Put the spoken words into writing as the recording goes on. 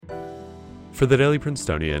For the Daily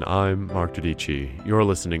Princetonian, I'm Mark Dodici. You're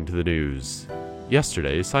listening to the news.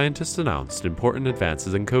 Yesterday, scientists announced important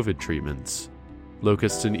advances in COVID treatments.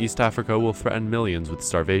 Locusts in East Africa will threaten millions with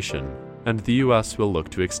starvation, and the US will look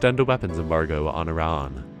to extend a weapons embargo on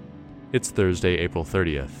Iran. It's Thursday, April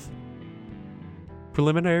 30th.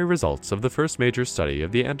 Preliminary results of the first major study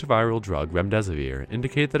of the antiviral drug remdesivir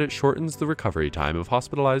indicate that it shortens the recovery time of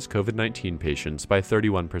hospitalized COVID-19 patients by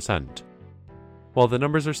 31%. While the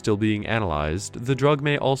numbers are still being analyzed, the drug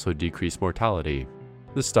may also decrease mortality.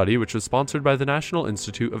 The study, which was sponsored by the National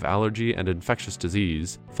Institute of Allergy and Infectious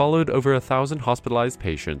Disease, followed over 1,000 hospitalized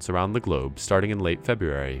patients around the globe starting in late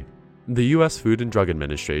February. The U.S. Food and Drug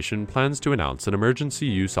Administration plans to announce an emergency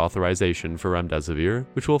use authorization for remdesivir,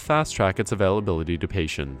 which will fast-track its availability to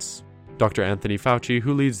patients. Dr. Anthony Fauci,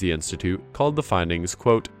 who leads the institute, called the findings,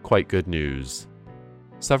 quote, quite good news.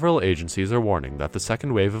 Several agencies are warning that the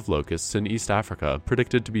second wave of locusts in East Africa,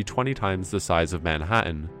 predicted to be 20 times the size of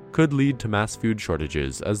Manhattan, could lead to mass food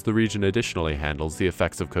shortages as the region additionally handles the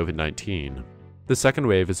effects of COVID-19. The second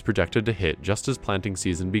wave is projected to hit just as planting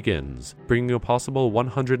season begins, bringing a possible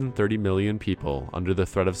 130 million people under the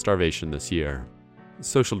threat of starvation this year.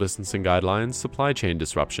 Social distancing guidelines, supply chain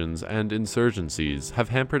disruptions, and insurgencies have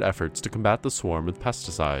hampered efforts to combat the swarm with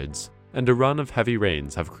pesticides, and a run of heavy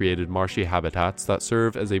rains have created marshy habitats that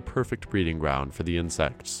serve as a perfect breeding ground for the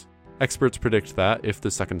insects. Experts predict that, if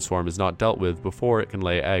the second swarm is not dealt with before it can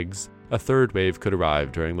lay eggs, a third wave could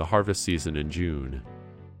arrive during the harvest season in June.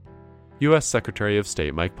 U.S. Secretary of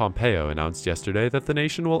State Mike Pompeo announced yesterday that the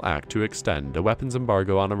nation will act to extend a weapons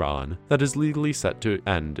embargo on Iran that is legally set to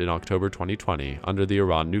end in October 2020 under the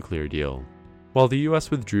Iran nuclear deal. While the U.S.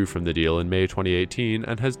 withdrew from the deal in May 2018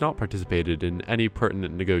 and has not participated in any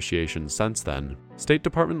pertinent negotiations since then, State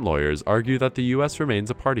Department lawyers argue that the U.S. remains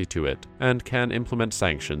a party to it and can implement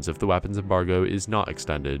sanctions if the weapons embargo is not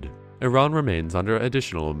extended. Iran remains under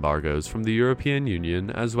additional embargoes from the European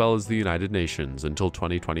Union as well as the United Nations until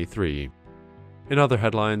 2023. In other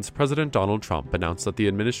headlines, President Donald Trump announced that the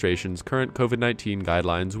administration's current COVID-19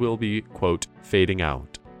 guidelines will be, quote, fading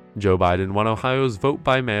out. Joe Biden won Ohio's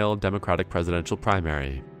vote-by-mail Democratic presidential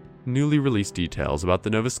primary. Newly released details about the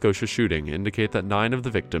Nova Scotia shooting indicate that 9 of the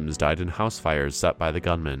victims died in house fires set by the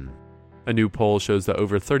gunman. A new poll shows that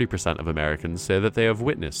over 30% of Americans say that they have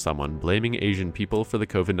witnessed someone blaming Asian people for the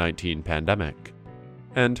COVID-19 pandemic.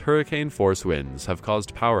 And hurricane-force winds have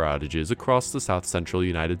caused power outages across the south-central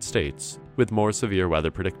United States, with more severe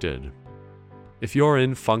weather predicted. If you're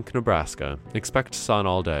in Funk, Nebraska, expect sun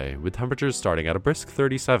all day, with temperatures starting at a brisk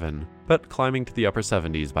 37, but climbing to the upper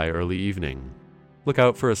 70s by early evening. Look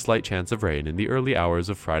out for a slight chance of rain in the early hours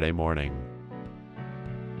of Friday morning.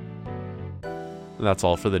 That's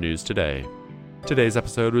all for the news today. Today's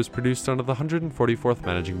episode was produced under the 144th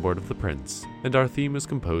Managing Board of The Prince, and our theme was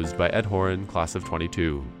composed by Ed Horan, Class of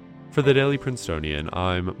 22. For the Daily Princetonian,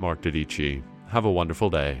 I'm Mark Dodici. Have a wonderful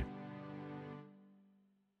day.